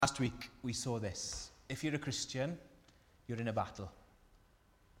Last week we saw this. If you're a Christian, you're in a battle.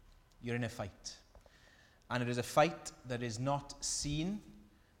 You're in a fight. And it is a fight that is not seen,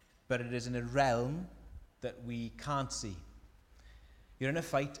 but it is in a realm that we can't see. You're in a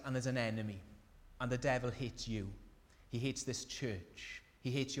fight and there's an enemy. And the devil hates you. He hates this church. He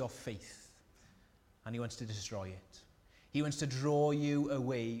hates your faith. And he wants to destroy it. He wants to draw you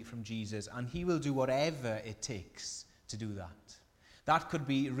away from Jesus. And he will do whatever it takes to do that. That could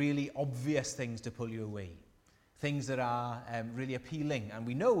be really obvious things to pull you away. Things that are really appealing and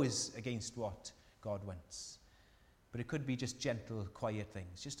we know is against what God wants. But it could be just gentle, quiet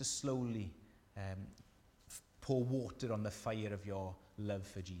things. Just to slowly pour water on the fire of your love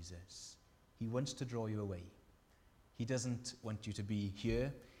for Jesus. He wants to draw you away. He doesn't want you to be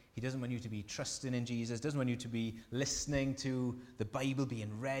here. He doesn't want you to be trusting in Jesus. Doesn't want you to be listening to the Bible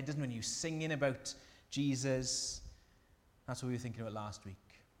being read. Doesn't want you singing about Jesus. That's what we were thinking about last week.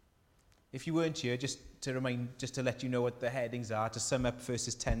 If you weren't here, just to let you know what the headings are, to sum up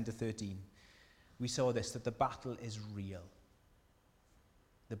verses 10 to 13, we saw this, that the battle is real.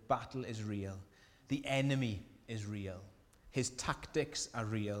 The battle is real. The enemy is real. His tactics are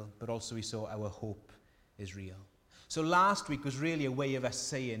real, but also we saw our hope is real. So last week was really a way of us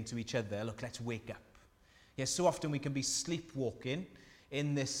saying to each other, look, let's wake up. Yes, so often we can be sleepwalking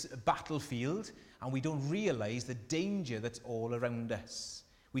in this battlefield and we don't realize the danger that's all around us.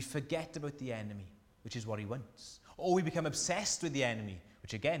 We forget about the enemy, which is what he wants. Or we become obsessed with the enemy,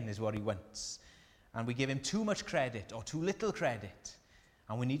 which again is what he wants. And we give him too much credit or too little credit.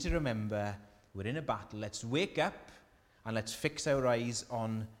 And we need to remember we're in a battle. Let's wake up and let's fix our eyes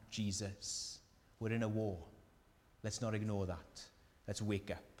on Jesus. We're in a war. Let's not ignore that. Let's wake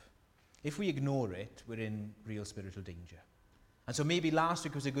up. If we ignore it, we're in real spiritual danger. And so maybe last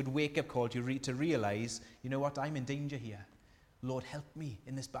week was a good wake-up call to realize, you know what, I'm in danger here. Lord, help me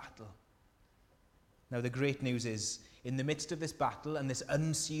in this battle. Now the great news is, in the midst of this battle and this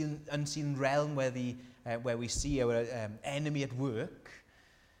unseen realm where we see our enemy at work,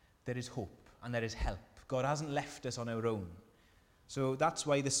 there is hope and there is help. God hasn't left us on our own. So that's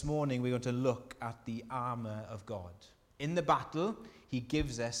why this morning we're going to look at the armor of God. In the battle, he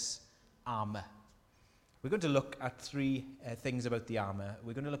gives us armor. We're going to look at three things about the armor.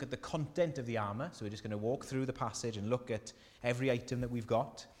 We're going to look at the content of the armor. So we're just going to walk through the passage and look at every item that we've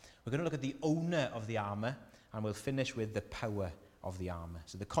got. We're going to look at the owner of the armor, and we'll finish with the power of the armor.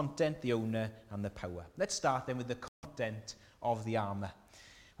 So the content, the owner, and the power. Let's start then with the content of the armor.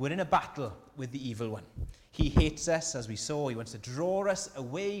 We're in a battle with the evil one. He hates us, as we saw. He wants to draw us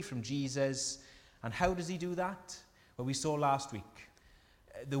away from Jesus. And how does he do that? Well, we saw last week.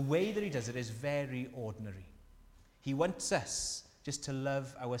 The way that he does it is very ordinary. He wants us just to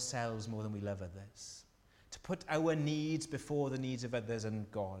love ourselves more than we love others. To put our needs before the needs of others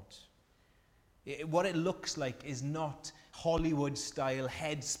and God. What it looks like is not Hollywood-style,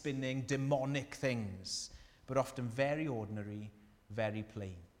 head-spinning, demonic things, but often very ordinary, very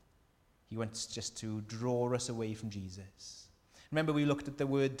plain. He wants just to draw us away from Jesus. Remember, we looked at the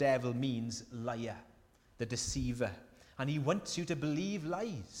word devil means liar, the deceiver. And he wants you to believe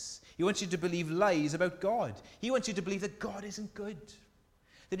lies. He wants you to believe lies about God. He wants you to believe that God isn't good,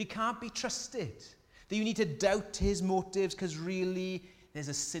 that he can't be trusted, that you need to doubt his motives because really there's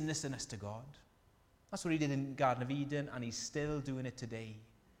a sinlessness to God. That's what he did in the Garden of Eden, and he's still doing it today.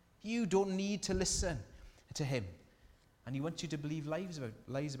 You don't need to listen to him. And he wants you to believe lies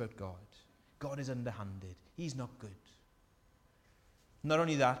about God. God is underhanded. He's not good. Not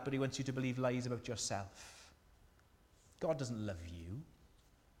only that, but he wants you to believe lies about yourself. God doesn't love you.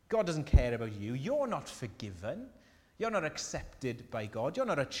 God doesn't care about you. You're not forgiven. You're not accepted by God. You're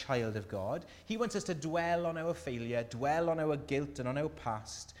not a child of God. He wants us to dwell on our failure, dwell on our guilt and on our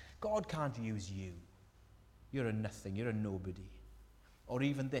past. God can't use you. You're a nothing. You're a nobody. Or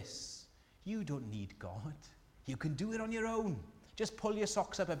even this, you don't need God. You can do it on your own. Just pull your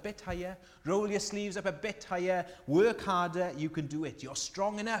socks up a bit higher, roll your sleeves up a bit higher, work harder, you can do it. You're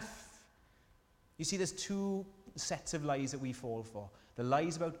strong enough. You see, there's two sets of lies that we fall for. The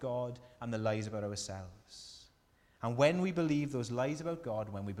lies about God and the lies about ourselves. And when we believe those lies about God,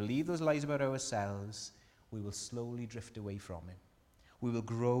 when we believe those lies about ourselves, we will slowly drift away from him. We will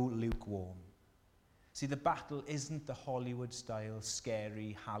grow lukewarm. See, the battle isn't the Hollywood-style,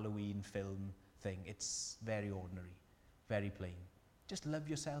 scary Halloween film thing. It's very ordinary, very plain. Just love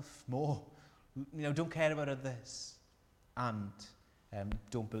yourself more. Don't care about others. And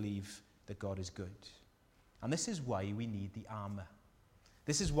don't believe that God is good. And this is why we need the armor.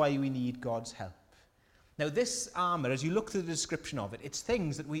 This is why we need God's help. Now, this armor, as you look through the description of it, it's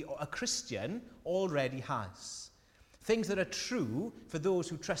things that a Christian already has. Things that are true for those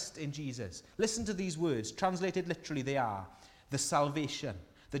who trust in Jesus. Listen to these words. Translated literally, they are the salvation,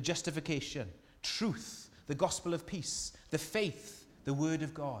 the justification, truth, the gospel of peace, the faith, the word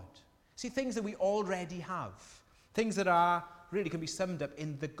of God. See, things that we already have. Things that are really can be summed up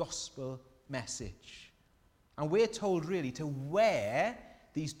in the gospel message. And we're told really to wear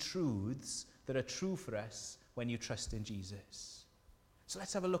these truths that are true for us when you trust in Jesus. So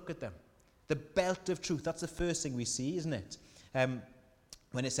let's have a look at them. The belt of truth, that's the first thing we see, isn't it?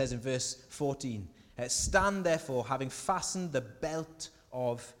 When it says in verse 14, stand therefore having fastened the belt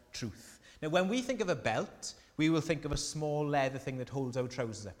of truth. Now when we think of a belt, we will think of a small leather thing that holds our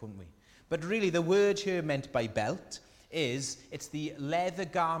trousers up, won't we? But really the word here meant by belt it's the leather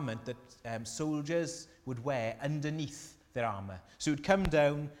garment that soldiers would wear underneath their armour. So it would come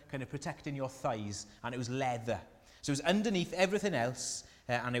down, kind of protecting your thighs, and it was leather. So it was underneath everything else,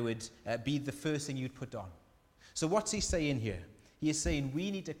 and it would be the first thing you'd put on. So what's he saying here? He is saying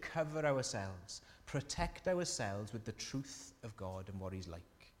we need to cover ourselves, protect ourselves with the truth of God and what he's like.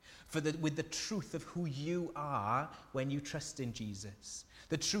 With the truth of who you are when you trust in Jesus.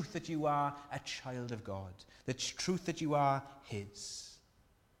 The truth that you are a child of God. The truth that you are his.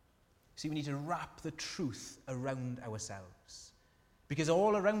 See, we need to wrap the truth around ourselves. Because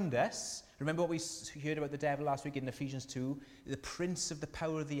all around us, remember what we heard about the devil last week in Ephesians 2? The prince of the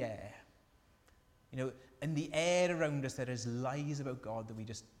power of the air. You know, in the air around us there is lies about God that we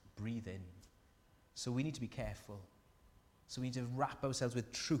just breathe in. So we need to be careful. So we need to wrap ourselves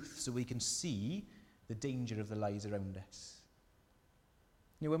with truth so we can see the danger of the lies around us.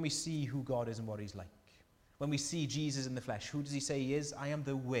 You know, when we see who God is and what he's like, when we see Jesus in the flesh, who does he say he is? I am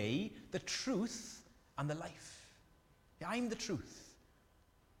the way, the truth, and the life. Yeah, I'm the truth.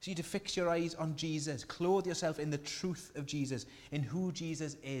 So you need to fix your eyes on Jesus. Clothe yourself in the truth of Jesus, in who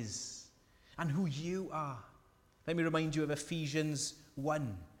Jesus is, and who you are. Let me remind you of Ephesians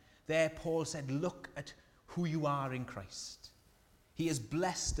 1. There Paul said, look at who you are in Christ. He has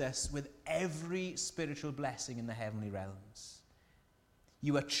blessed us with every spiritual blessing in the heavenly realms.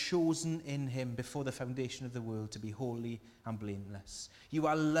 You are chosen in him before the foundation of the world to be holy and blameless. You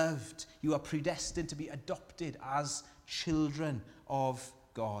are loved. You are predestined to be adopted as children of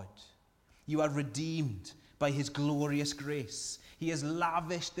God. You are redeemed by his glorious grace. He has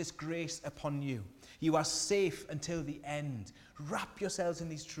lavished this grace upon you. You are safe until the end. Wrap yourselves in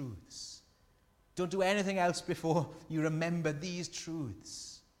these truths. Don't do anything else before you remember these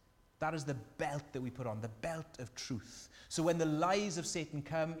truths. That is the belt that we put on, the belt of truth. So when the lies of Satan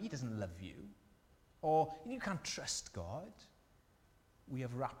come, he doesn't love you, or you can't trust God, we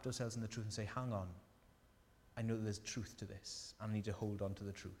have wrapped ourselves in the truth and say, hang on, I know there's truth to this, and I need to hold on to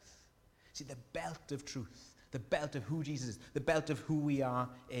the truth. See, the belt of truth, the belt of who Jesus is, the belt of who we are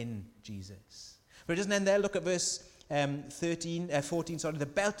in Jesus. But it doesn't end there. Look at verse 14,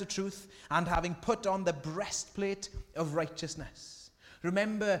 the belt of truth, and having put on the breastplate of righteousness.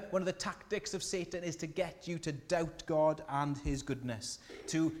 Remember, one of the tactics of Satan is to get you to doubt God and his goodness,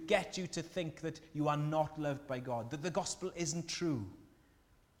 to get you to think that you are not loved by God, that the gospel isn't true.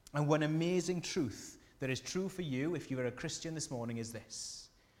 And one amazing truth that is true for you, if you are a Christian this morning, is this.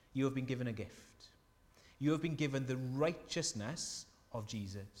 You have been given a gift. You have been given the righteousness of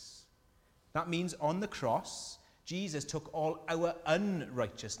Jesus. That means on the cross, Jesus took all our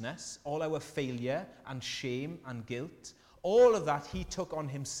unrighteousness, all our failure and shame and guilt, all of that he took on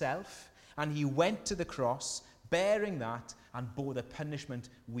himself, and he went to the cross bearing that and bore the punishment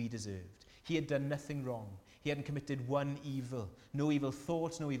we deserved. He had done nothing wrong. He hadn't committed one evil. No evil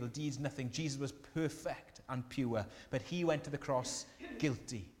thoughts, no evil deeds, nothing. Jesus was perfect and pure. But he went to the cross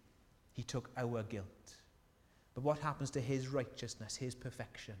guilty. He took our guilt. But what happens to his righteousness, his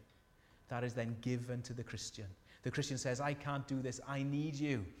perfection? That is then given to the Christian. The Christian says, I can't do this. I need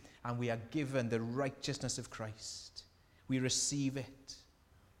you. And we are given the righteousness of Christ. We receive it.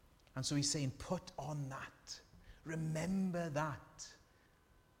 And so he's saying, put on that. Remember that.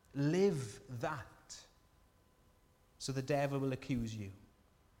 Live that. So the devil will accuse you.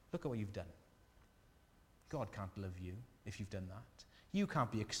 Look at what you've done. God can't love you if you've done that. You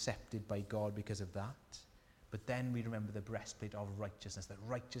can't be accepted by God because of that. But then we remember the breastplate of righteousness, the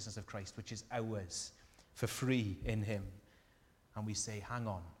righteousness of Christ, which is ours for free in him. And we say, hang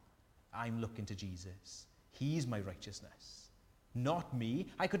on, I'm looking to Jesus. He's my righteousness, not me.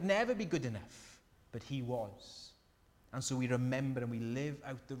 I could never be good enough, but he was. And so we remember and we live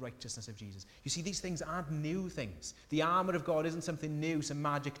out the righteousness of Jesus. You see, these things aren't new things. The armor of God isn't something new, some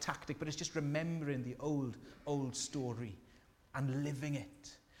magic tactic, but it's just remembering the old story and living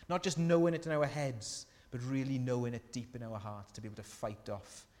it. Not just knowing it in our heads, but really knowing it deep in our hearts to be able to fight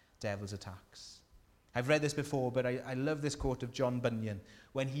off devil's attacks. I've read this before, but I love this quote of John Bunyan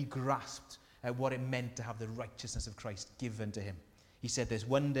when he grasped what it meant to have the righteousness of Christ given to him. He said this: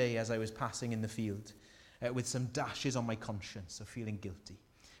 one day as I was passing in the field with some dashes on my conscience of feeling guilty,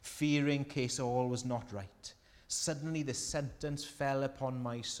 fearing in case all was not right, suddenly the sentence fell upon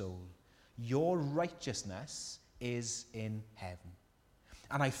my soul: your righteousness is in heaven.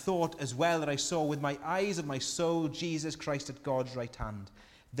 And I thought as well that I saw with my eyes of my soul Jesus Christ at God's right hand.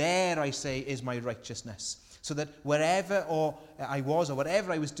 There, I say, is my righteousness, so that wherever I was or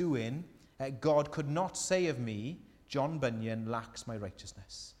whatever I was doing, God could not say of me, John Bunyan lacks my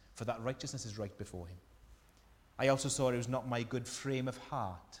righteousness, for that righteousness is right before him. I also saw it was not my good frame of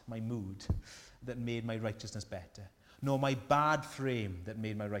heart, my mood, that made my righteousness better, nor my bad frame that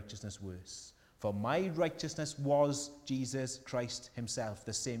made my righteousness worse. For my righteousness was Jesus Christ himself,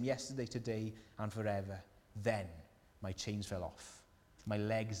 the same yesterday, today, and forever. Then my chains fell off. My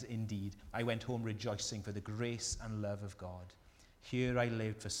legs indeed. I went home rejoicing for the grace and love of God. Here I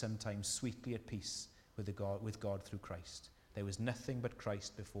lived for some time sweetly at peace with God through Christ. There was nothing but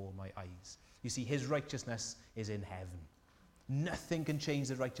Christ before my eyes. You see, his righteousness is in heaven. Nothing can change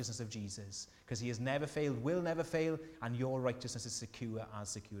the righteousness of Jesus, because he has never failed, will never fail, and your righteousness is secure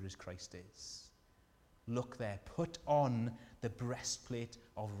as Christ is. Look there. Put on the breastplate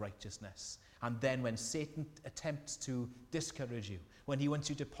of righteousness. And then when Satan attempts to discourage you, when he wants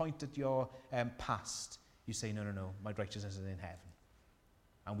you to point at your past, you say, no, my righteousness is in heaven.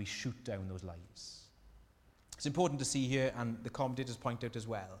 And we shoot down those lies. It's important to see here, and the commentators point out as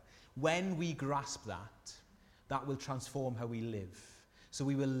well, when we grasp that, that will transform how we live. So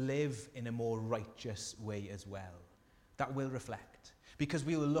we will live in a more righteous way as well. That will reflect. Because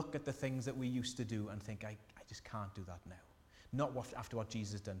we will look at the things that we used to do and think, I just can't do that now. Not after what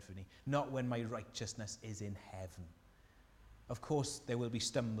Jesus has done for me. Not when my righteousness is in heaven. Of course, there will be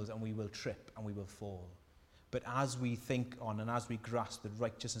stumbles and we will trip and we will fall. But as we think on and as we grasp the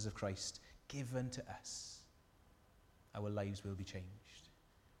righteousness of Christ given to us, our lives will be changed.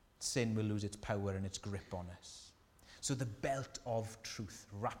 Sin will lose its power and its grip on us. So the belt of truth,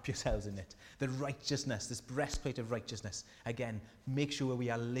 wrap yourselves in it. The righteousness, this breastplate of righteousness. Again, make sure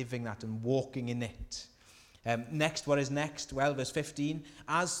we are living that and walking in it. Next, what is next? Well, verse 15.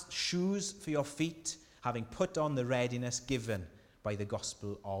 As shoes for your feet, having put on the readiness given by the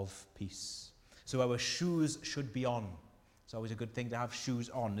gospel of peace. So our shoes should be on. It's always a good thing to have shoes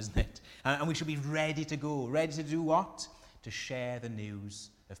on, isn't it? And we should be ready to go. Ready to do what? To share the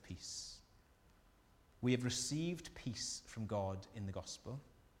news of peace. We have received peace from God in the gospel.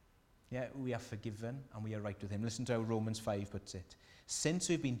 Yeah, we are forgiven and we are right with him. Listen to how Romans 5 puts it. Since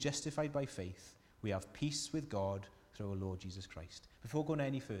we've been justified by faith, we have peace with God through our Lord Jesus Christ. Before going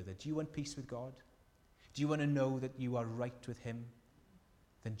any further, do you want peace with God? Do you want to know that you are right with him?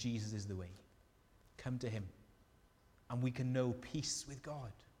 Then Jesus is the way. Come to him. And we can know peace with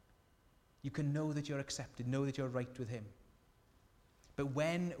God. You can know that you're accepted, know that you're right with him. But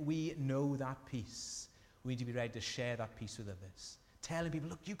when we know that peace, we need to be ready to share that peace with others. Telling people,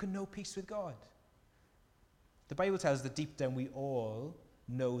 look, you can know peace with God. The Bible tells us that deep down we all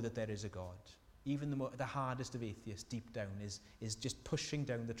know that there is a God. Even the hardest of atheists deep down is just pushing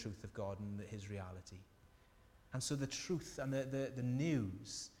down the truth of God and his reality. And so the truth and the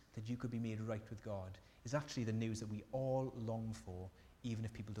news that you could be made right with God is actually the news that we all long for, even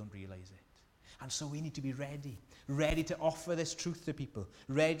if people don't realize it. And so we need to be ready to offer this truth to people,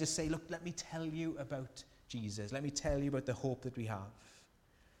 ready to say, look, let me tell you about Jesus. Let me tell you about the hope that we have.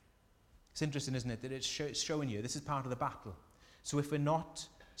 It's interesting, isn't it, that it's showing you this is part of the battle. So if we're not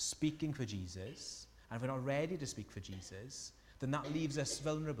speaking for Jesus, and if we're not ready to speak for Jesus, then that leaves us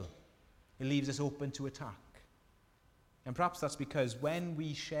vulnerable. It leaves us open to attack. And perhaps that's because when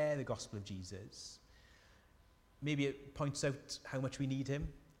we share the gospel of Jesus, maybe it points out how much we need him,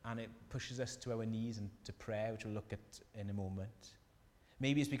 and it pushes us to our knees and to prayer, which we'll look at in a moment.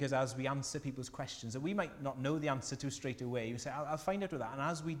 Maybe it's because as we answer people's questions that we might not know the answer to straight away, we say, I'll find out with that. And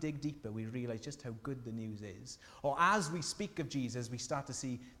as we dig deeper, we realize just how good the news is. Or as we speak of Jesus, we start to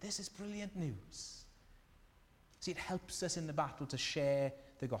see, this is brilliant news. See, it helps us in the battle to share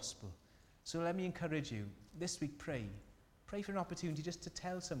the gospel. So let me encourage you, this week pray. Pray for an opportunity just to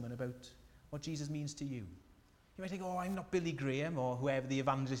tell someone about what Jesus means to you. You might think, I'm not Billy Graham, or whoever the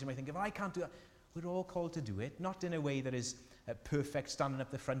evangelist. You might think, if I can't do that. We're all called to do it, not in a way that is perfect, standing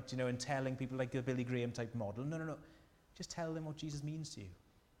up the front, and telling people like a Billy Graham type model. No. Just tell them what Jesus means to you.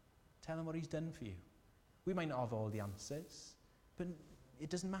 Tell them what he's done for you. We might not have all the answers, but it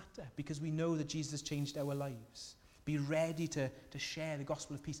doesn't matter, because we know that Jesus has changed our lives. Be ready to share the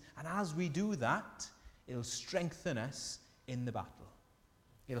gospel of peace. And as we do that, it'll strengthen us in the battle.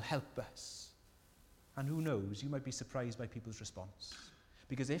 It'll help us. And who knows, you might be surprised by people's response.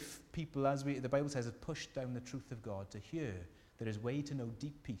 Because if people, as the Bible says, have pushed down the truth of God to hear there is way to know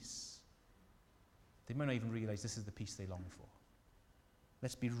deep peace, they might not even realize this is the peace they long for.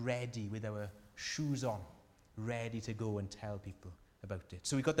 Let's be ready with our shoes on, ready to go and tell people about it.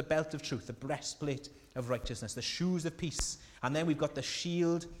 So we've got the belt of truth, the breastplate of righteousness, the shoes of peace, and then we've got the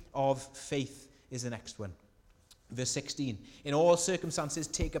shield of faith is the next one. Verse 16, in all circumstances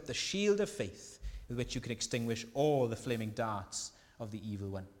take up the shield of faith with which you can extinguish all the flaming darts of the evil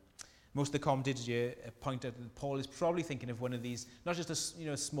one. Most of the commentators here point out that Paul is probably thinking of one of these, not just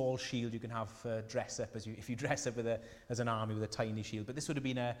a small shield you can have dress up if you dress up as an army with a tiny shield, but this would have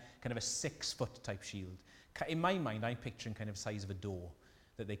been a kind of a 6-foot type shield. In my mind, I'm picturing kind of the size of a door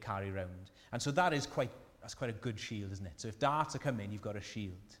that they carry around, and so that's quite a good shield, isn't it? So if darts are coming, you've got a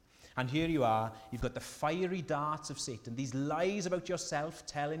shield. And here you are, you've got the fiery darts of Satan, these lies about yourself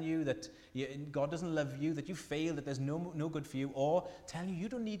telling you that God doesn't love you, that you fail, that there's no good for you, or telling you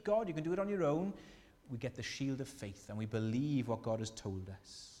don't need God, you can do it on your own. We get the shield of faith and we believe what God has told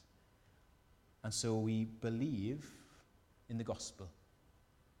us. And so we believe in the gospel.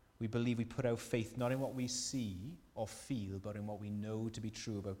 We believe, we put our faith not in what we see or feel, but in what we know to be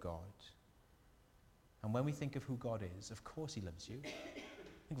true about God. And when we think of who God is, of course he loves you.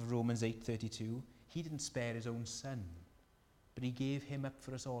 Think of Romans 8:32. He didn't spare his own son, but he gave him up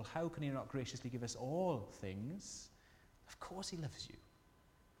for us all. How can he not graciously give us all things? Of course he loves you.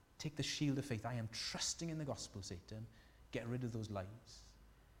 Take the shield of faith. I am trusting in the gospel, Satan. Get rid of those lies.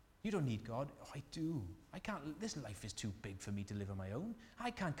 You don't need God. Oh, I do. I can't. This life is too big for me to live on my own.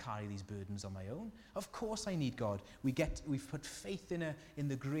 I can't carry these burdens on my own. Of course I need God. We've put faith in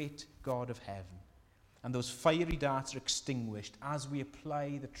the great God of heaven. And those fiery darts are extinguished as we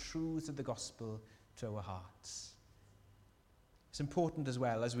apply the truths of the gospel to our hearts. It's important as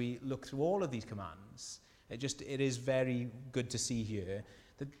well, as we look through all of these commands, it is very good to see here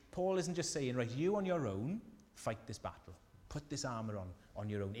that Paul isn't just saying, right, you on your own, fight this battle. Put this armor on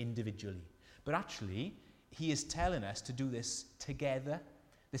your own individually. But actually, he is telling us to do this together.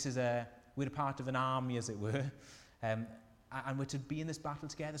 We're a part of an army, as it were, and we're to be in this battle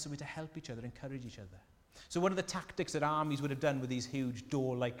together, so we're to help each other, encourage each other. So one of the tactics that armies would have done with these huge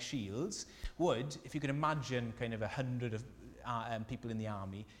door-like shields would, if you could imagine kind of 100 of people in the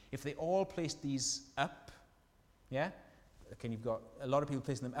army, if they all placed these up, yeah? Okay, you've got a lot of people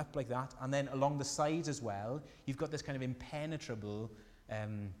placing them up like that, and then along the sides as well, you've got this kind of impenetrable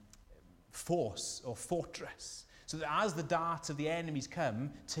force or fortress. So that as the darts of the enemies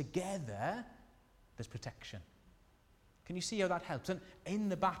come, together, there's protection. Can you see how that helps? And in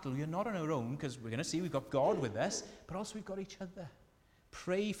the battle, you're not on our own, because we're going to see we've got God with us, but also we've got each other.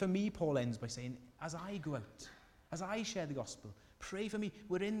 Pray for me, Paul ends by saying, as I go out, as I share the gospel, pray for me.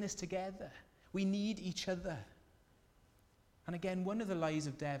 We're in this together. We need each other. And again, one of the lies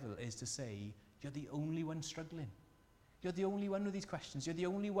of the devil is to say, you're the only one struggling. You're the only one with these questions. You're the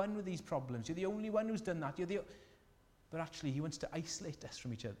only one with these problems. You're the only one who's done that. But actually, he wants to isolate us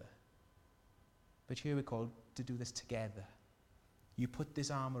from each other. But here we're called to do this together. You put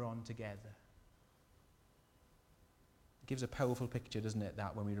this armor on together. It gives a powerful picture, doesn't it,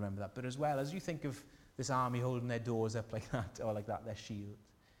 that when we remember that. But as well, as you think of this army holding their doors up like that, or like that, their shield,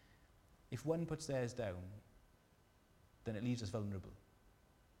 if one puts theirs down, then it leaves us vulnerable.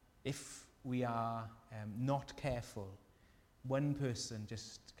 If we are not careful, one person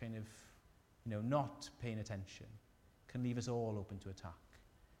just kind of, not paying attention can leave us all open to attack.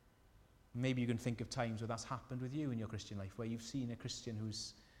 Maybe you can think of times where that's happened with you in your Christian life, where you've seen a Christian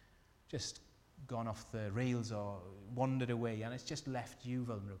who's just gone off the rails or wandered away, and it's just left you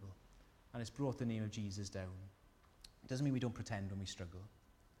vulnerable. And it's brought the name of Jesus down. It doesn't mean we don't pretend when we struggle,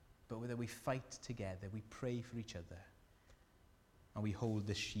 but whether we fight together, we pray for each other, and we hold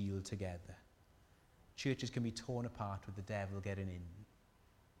this shield together. Churches can be torn apart with the devil getting in.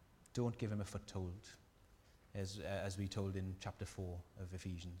 Don't give him a foothold, as we told in chapter 4 of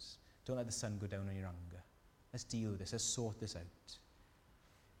Ephesians. Don't let the sun go down on your anger. Let's deal with this. Let's sort this out.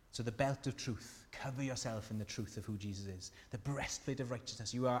 So the belt of truth, cover yourself in the truth of who Jesus is. The breastplate of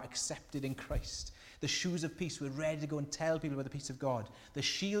righteousness, you are accepted in Christ. The shoes of peace, we're ready to go and tell people about the peace of God. The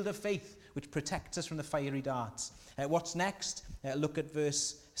shield of faith, which protects us from the fiery darts. What's next? Look at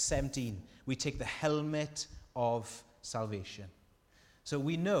verse 17. We take the helmet of salvation. So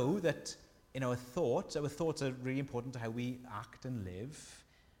we know that in our thoughts are really important to how we act and live.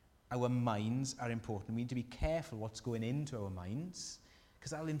 Our minds are important. We need to be careful what's going into our minds,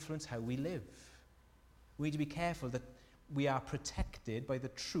 because that'll influence how we live. We need to be careful that we are protected by the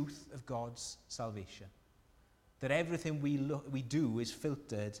truth of God's salvation. That everything we do is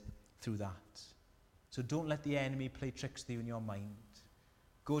filtered through that. So don't let the enemy play tricks with you in your mind.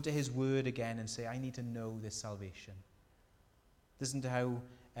 Go to his word again and say, I need to know this salvation. Listen to how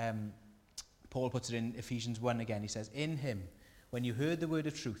Paul puts it in Ephesians 1 again. He says, in him, when you heard the word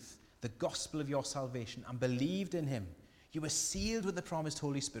of truth, the gospel of your salvation, and believed in him, you were sealed with the promised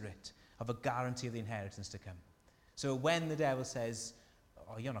Holy Spirit of a guarantee of the inheritance to come. So when the devil says,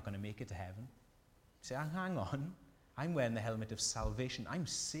 oh, you're not going to make it to heaven, you say, hang on, I'm wearing the helmet of salvation. I'm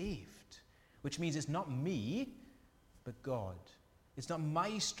saved, which means it's not me, but God. It's not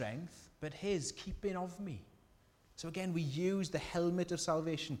my strength, but his keeping of me. So again, we use the helmet of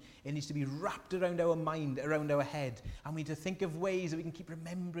salvation. It needs to be wrapped around our mind, around our head. And we need to think of ways that we can keep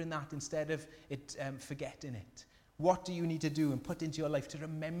remembering that instead of it forgetting it. What do you need to do and put into your life to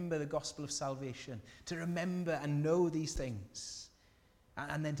remember the gospel of salvation, to remember and know these things,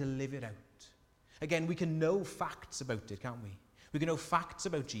 and then to live it out? Again, we can know facts about it, can't we? We can know facts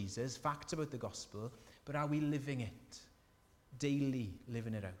about Jesus, facts about the gospel, but are we living it? Daily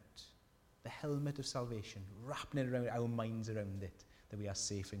living it out. The helmet of salvation, wrapping it around our minds around it, that we are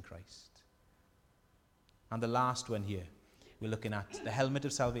safe in Christ. And the last one here, we're looking at the helmet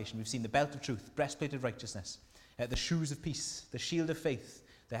of salvation. We've seen the belt of truth, breastplate of righteousness, the shoes of peace, the shield of faith,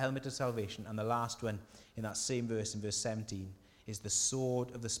 the helmet of salvation, and the last one in that same verse, in verse 17, is the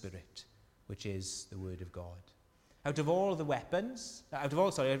sword of the Spirit, which is the word of God. Out of all the weapons, out of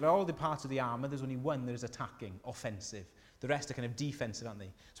all the parts of the armour, there's only one that is attacking, offensive. The rest are kind of defensive, aren't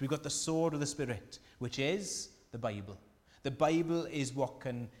they? So we've got the sword of the Spirit, which is the Bible. The Bible is what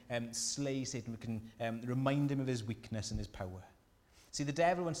can slay Satan, can remind him of his weakness and his power. See, the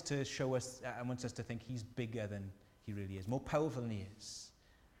devil wants to show us and wants us to think he's bigger than he really is, more powerful than he is.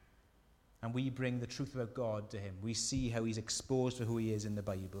 And we bring the truth about God to him. We see how he's exposed for who he is in the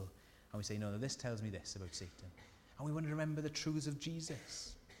Bible. And we say, no, this tells me this about Satan. And we want to remember the truths of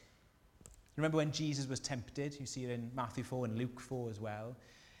Jesus. Remember when Jesus was tempted? You see it in Matthew 4 and Luke 4 as well.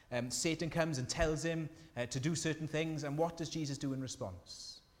 Satan comes and tells him to do certain things. And what does Jesus do in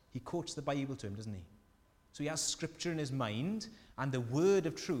response? He quotes the Bible to him, doesn't he? So he has scripture in his mind, and the word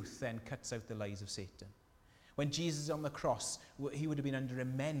of truth then cuts out the lies of Satan. When Jesus is on the cross, he would have been under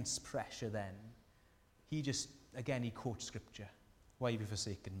immense pressure then. He quotes scripture. Why have you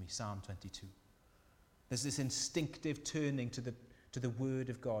forsaken me? Psalm 22. There's this instinctive turning to the word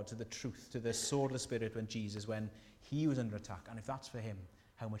of God, to the truth, to the sword of the Spirit when he was under attack. And if that's for him,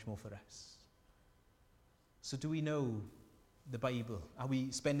 how much more for us? So do we know the Bible? Are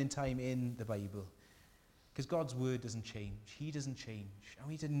we spending time in the Bible? Because God's word doesn't change. He doesn't change. And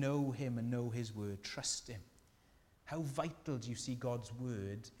we need to know him and know his word. Trust him. How vital do you see God's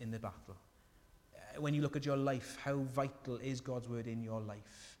word in the battle? When you look at your life, how vital is God's word in your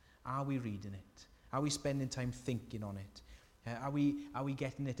life? Are we reading it? Are we spending time thinking on it? Are we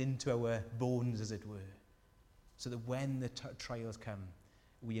getting it into our bones, as it were? So that when the trials come,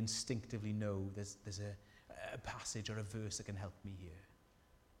 we instinctively know there's a passage or a verse that can help me here.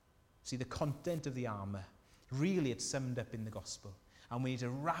 See, the content of the armour, really it's summed up in the gospel. And we need to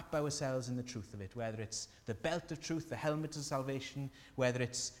wrap ourselves in the truth of it, whether it's the belt of truth, the helmet of salvation, whether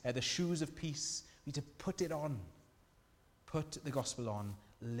it's the shoes of peace. We need to put it on. Put the gospel on.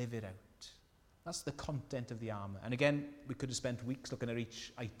 Live it out. That's the content of the armour. And again, we could have spent weeks looking at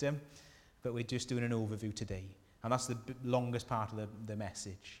each item, but we're just doing an overview today. And that's the longest part of the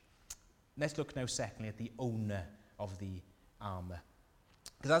message. Let's look now, secondly, at the owner of the armour.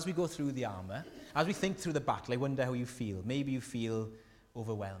 Because as we go through the armour, as we think through the battle, I wonder how you feel. Maybe you feel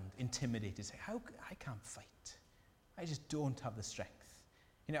overwhelmed, intimidated. Say, I can't fight. I just don't have the strength.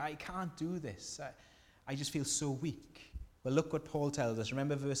 I can't do this. I just feel so weak. Well, look what Paul tells us.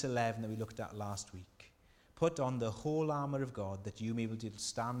 Remember verse 11 that we looked at last week. Put on the whole armour of God, that you may be able to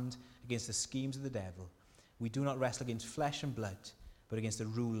stand against the schemes of the devil. We do not wrestle against flesh and blood, but against the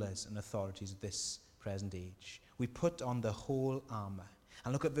rulers and authorities of this present age. We put on the whole armour.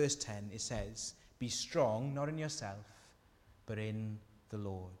 And look at verse 10. It says, be strong, not in yourself, but in the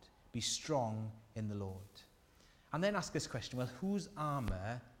Lord. Be strong in the Lord. And then ask this question, well, whose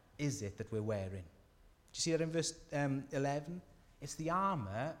armour is it that we're wearing? Do you see that in verse 11? It's the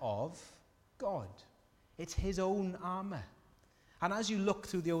armour of God. It's his own armour. And as you look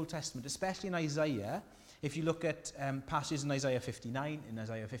through the Old Testament, especially in Isaiah, if you look at passages in Isaiah 59, in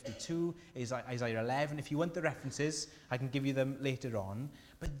Isaiah 52, Isaiah 11, if you want the references, I can give you them later on.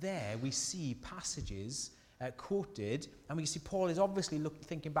 But there we see passages quoted, and we see Paul is obviously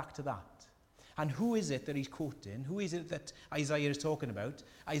thinking back to that. And who is it that he's quoting? Who is it that Isaiah is talking about?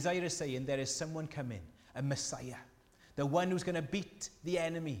 Isaiah is saying there is someone coming, a Messiah, the one who's going to beat the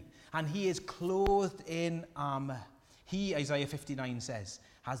enemy. And he is clothed in armour. He, Isaiah 59 says,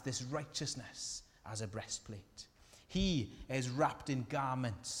 has this righteousness as a breastplate. He is wrapped in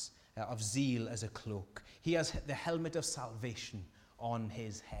garments of zeal as a cloak. He has the helmet of salvation on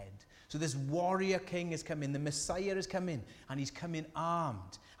his head. So this warrior king is coming, the Messiah is coming, and he's coming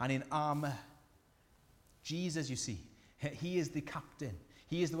armed and in armor. Jesus, you see, he is the captain.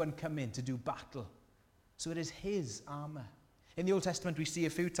 He is the one coming to do battle. So it is his armor. In the Old Testament, we see a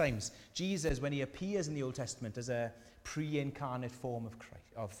few times Jesus, when he appears in the Old Testament as a pre-incarnate form of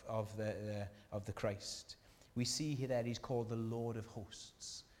Christ, of the Christ, we see here that he's called the Lord of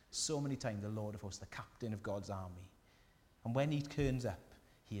Hosts. So many times, the Lord of Hosts, the captain of God's army. And when he turns up,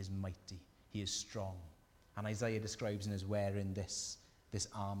 he is mighty, he is strong. And Isaiah describes him as wearing this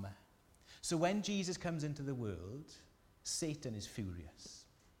armor. So when Jesus comes into the world, Satan is furious.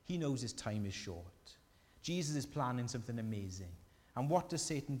 He knows his time is short. Jesus is planning something amazing. And what does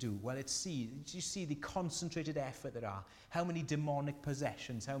Satan do? Well, you see the concentrated effort there are. How many demonic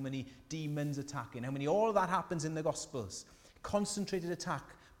possessions, how many demons attacking, all of that happens in the Gospels. Concentrated attack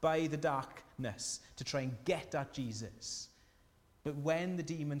by the darkness to try and get at Jesus. But when the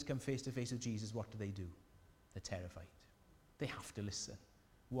demons come face to face with Jesus, what do? They're terrified. They have to listen.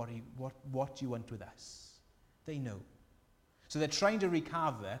 What do you want with us? They know. So they're trying to wreak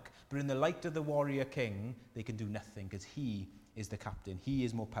havoc, but in the light of the warrior king, they can do nothing because he is the captain. He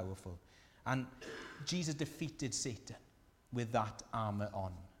is more powerful. And Jesus defeated Satan with that armor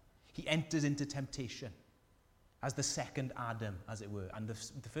on. He enters into temptation as the second Adam, as it were. And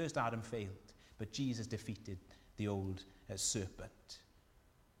the first Adam failed, but Jesus defeated the old serpent.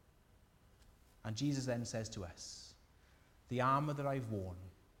 And Jesus then says to us, the armor that I've worn,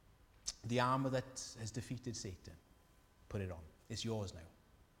 the armor that has defeated Satan, put it on. It's yours now.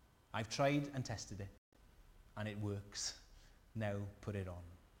 I've tried and tested it, and it works. Now put it on.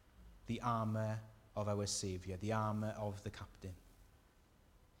 The armor of our Saviour, the armor of the captain.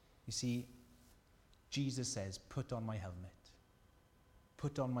 You see, Jesus says, put on my helmet.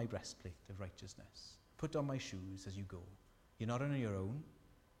 Put on my breastplate of righteousness. Put on my shoes as you go. You're not on your own.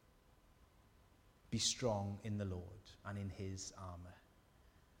 Be strong in the Lord and in his armor.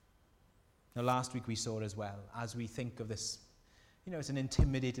 Now, last week we saw as well, as we think of this, it's an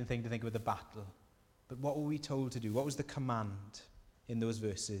intimidating thing to think about the battle. But what were we told to do? What was the command in those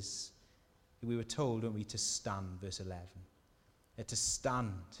verses? We were told, weren't we, to stand, verse 11. To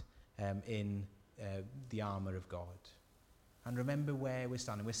stand in the armor of God. And remember where we're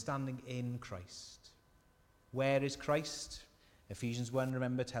standing. We're standing in Christ. Where is Christ? Ephesians 1,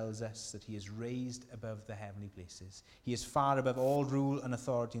 remember, tells us that he is raised above the heavenly places. He is far above all rule and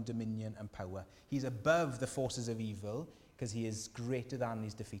authority and dominion and power. He's above the forces of evil because he is greater than,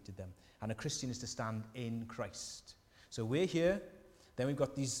 he's defeated them. And a Christian is to stand in Christ. So we're here, then we've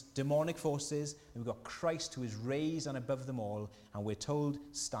got these demonic forces, and we've got Christ who is raised and above them all, and we're told,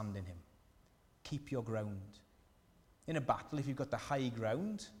 stand in him. Keep your ground. In a battle, if you've got the high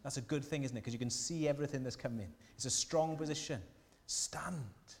ground, that's a good thing, isn't it? Because you can see everything that's coming. It's a strong position. Stand.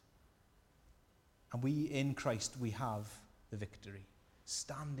 And we, in Christ, we have the victory.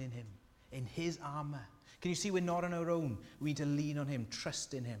 Stand in him, in his armor. Can you see we're not on our own? We need to lean on him,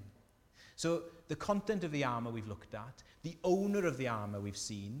 trust in him. So the content of the armor we've looked at, the owner of the armor we've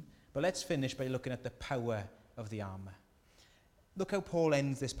seen, but let's finish by looking at the power of the armor. Look how Paul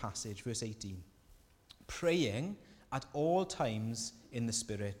ends this passage, verse 18. Praying at all times in the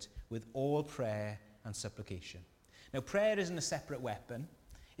Spirit with all prayer and supplication. Now, prayer isn't a separate weapon.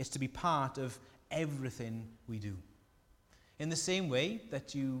 It's to be part of everything we do. In the same way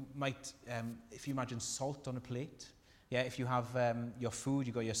that you might, if you imagine salt on a plate, if you have your food,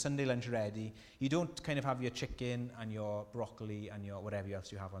 you've got your Sunday lunch ready, you don't kind of have your chicken and your broccoli and your whatever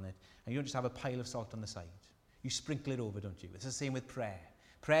else you have on it, and you don't just have a pile of salt on the side. You sprinkle it over, don't you? It's the same with prayer.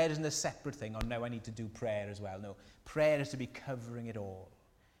 Prayer isn't a separate thing, now I need to do prayer as well. No, prayer is to be covering it all.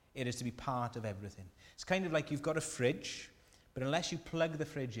 It is to be part of everything. It's kind of like you've got a fridge, but unless you plug the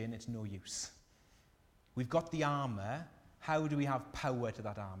fridge in, it's no use. We've got the armor. How do we have power to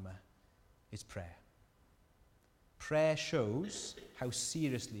that armor? It's prayer. Prayer shows how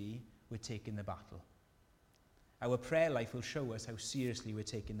seriously we're taking the battle. Our prayer life will show us how seriously we're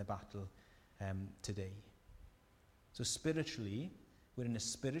taking the battle today. So spiritually, we're in a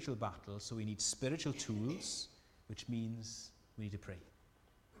spiritual battle, so we need spiritual tools, which means we need to pray.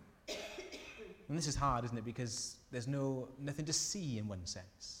 And this is hard, isn't it? Because there's nothing to see in one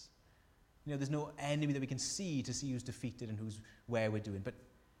sense. There's no enemy that we can see to see who's defeated and where we're doing. But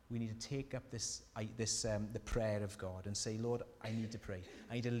we need to take up the prayer of God and say, Lord, I need to pray.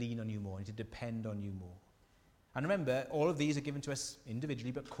 I need to lean on you more. I need to depend on you more. And remember, all of these are given to us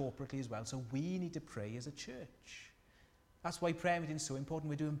individually, but corporately as well. So we need to pray as a church. That's why prayer meeting is so important.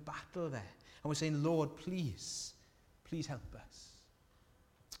 We're doing battle there. And we're saying, Lord, please help us.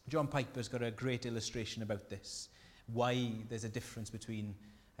 John Piper's got a great illustration about this, why there's a difference between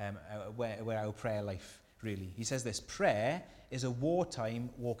where our prayer life really. He says this: prayer is a wartime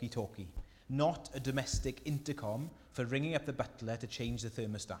walkie-talkie, not a domestic intercom for ringing up the butler to change the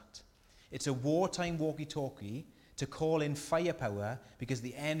thermostat. It's a wartime walkie-talkie to call in firepower because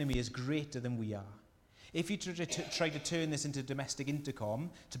the enemy is greater than we are. If you try to turn this into domestic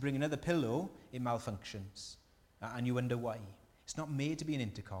intercom to bring another pillow, it malfunctions. And you wonder why. It's not made to be an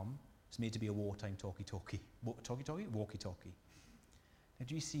intercom. It's made to be a wartime talkie-talkie. Talkie-talkie? Walkie-talkie. Now,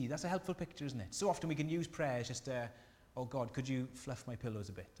 do you see? That's a helpful picture, isn't it? So often we can use prayer as just, oh God, could you fluff my pillows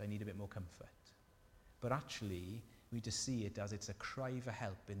a bit? I need a bit more comfort. But actually, we need to see it as it's a cry for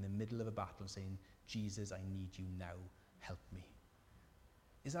help in the middle of a battle, saying, Jesus, I need you now. Help me.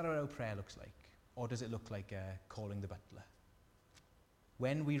 Is that what our prayer looks like? Or does it look like calling the butler?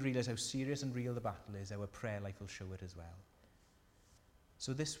 When we realise how serious and real the battle is, our prayer life will show it as well.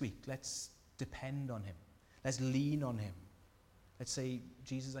 So this week, let's depend on him. Let's lean on him. Let's say,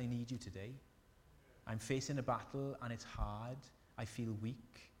 Jesus, I need you today. I'm facing a battle and it's hard. I feel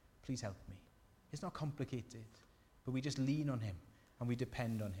weak. Please help me. It's not complicated, but we just lean on him and we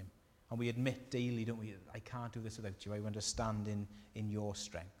depend on him. And we admit daily, don't we, I can't do this without you. I want to stand in your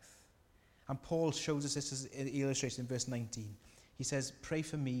strength. And Paul shows us this as an illustration in verse 19. He says, pray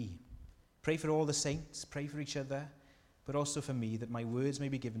for me. Pray for all the saints. Pray for each other. But also for me, that my words may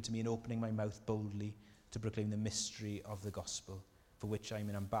be given to me in opening my mouth boldly to proclaim the mystery of the gospel, for which I'm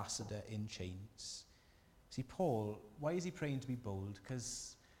an ambassador in chains. See, Paul, why is he praying to be bold?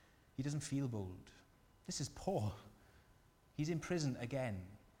 Because he doesn't feel bold. This is Paul. He's in prison again.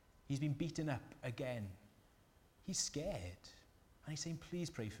 He's been beaten up again. He's scared. And he's saying, please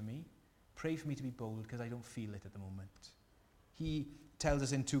pray for me. Pray for me to be bold because I don't feel it at the moment. He tells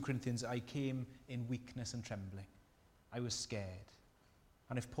us in 2 Corinthians, I came in weakness and trembling. I was scared.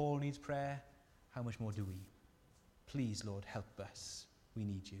 And if Paul needs prayer, how much more do we? Please, Lord, help us. We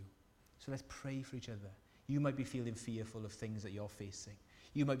need you. So let's pray for each other. You might be feeling fearful of things that you're facing.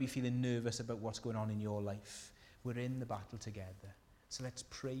 You might be feeling nervous about what's going on in your life. We're in the battle together. So let's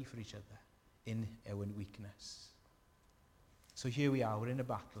pray for each other in our weakness. So here we are, we're in a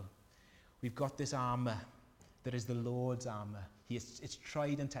battle. We've got this armour that is the Lord's armour. It's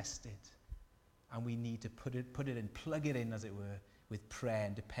tried and tested. And we need to put it in, plug it in, as it were, with prayer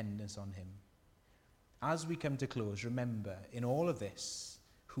and dependence on him. As we come to close, remember, in all of this,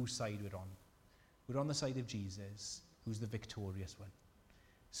 whose side we're on. We're on the side of Jesus, who's the victorious one.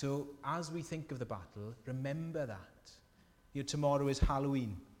 So as we think of the battle, remember that. You know, tomorrow is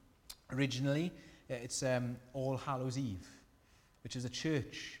Halloween. Originally, it's All Hallows Eve, which is a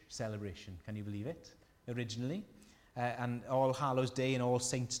church celebration. Can you believe it? Originally. And All Hallows Day and All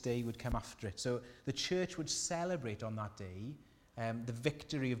Saints Day would come after it. So the church would celebrate on that day the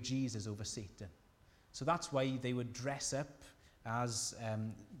victory of Jesus over Satan. So that's why they would dress up as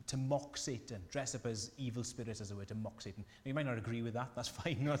to mock Satan, dress up as evil spirits, as it were, to mock Satan. Now, you might not agree with that, that's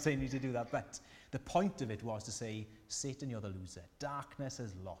fine, I'm not saying you need to do that, but the point of it was to say, Satan, you're the loser. Darkness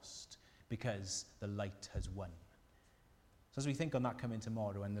has lost because the light has won. So as we think on that coming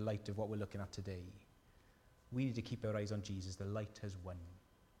tomorrow and the light of what we're looking at today, we need to keep our eyes on Jesus. The light has won.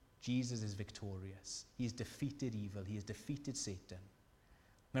 Jesus is victorious. He has defeated evil. He has defeated Satan.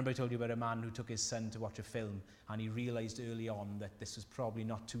 Remember I told you about a man who took his son to watch a film and he realised early on that this was probably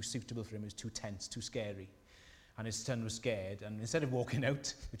not too suitable for him. It was too tense, too scary. And his son was scared. And instead of walking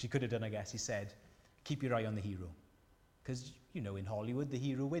out, which he could have done, I guess, he said, keep your eye on the hero. Because, you know, in Hollywood, the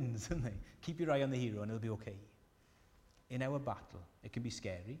hero wins, don't they? Keep your eye on the hero and it'll be okay. In our battle, it can be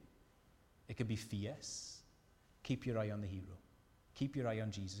scary. It can be fierce. Keep your eye on the hero. Keep your eye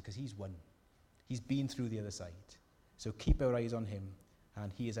on Jesus because he's won. He's been through the other side. So keep our eyes on him.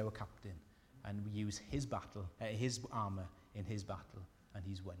 And he is our captain, and we use his battle, his armour in his battle, and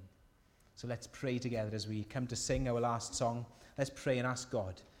he's won. So let's pray together as we come to sing our last song. Let's pray and ask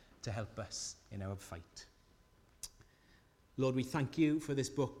God to help us in our fight. Lord, we thank you for this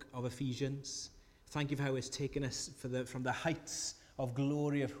book of Ephesians. Thank you for how it's taken us from the heights of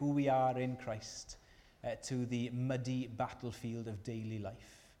glory of who we are in Christ to the muddy battlefield of daily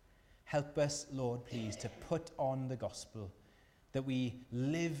life. Help us, Lord, please, to put on the gospel, that we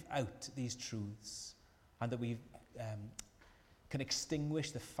live out these truths and that we can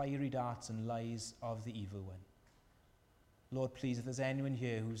extinguish the fiery darts and lies of the evil one. Lord, please, if there's anyone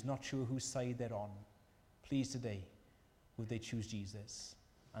here who's not sure whose side they're on, please today, would they choose Jesus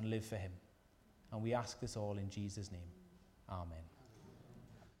and live for him? And we ask this all in Jesus' name. Amen.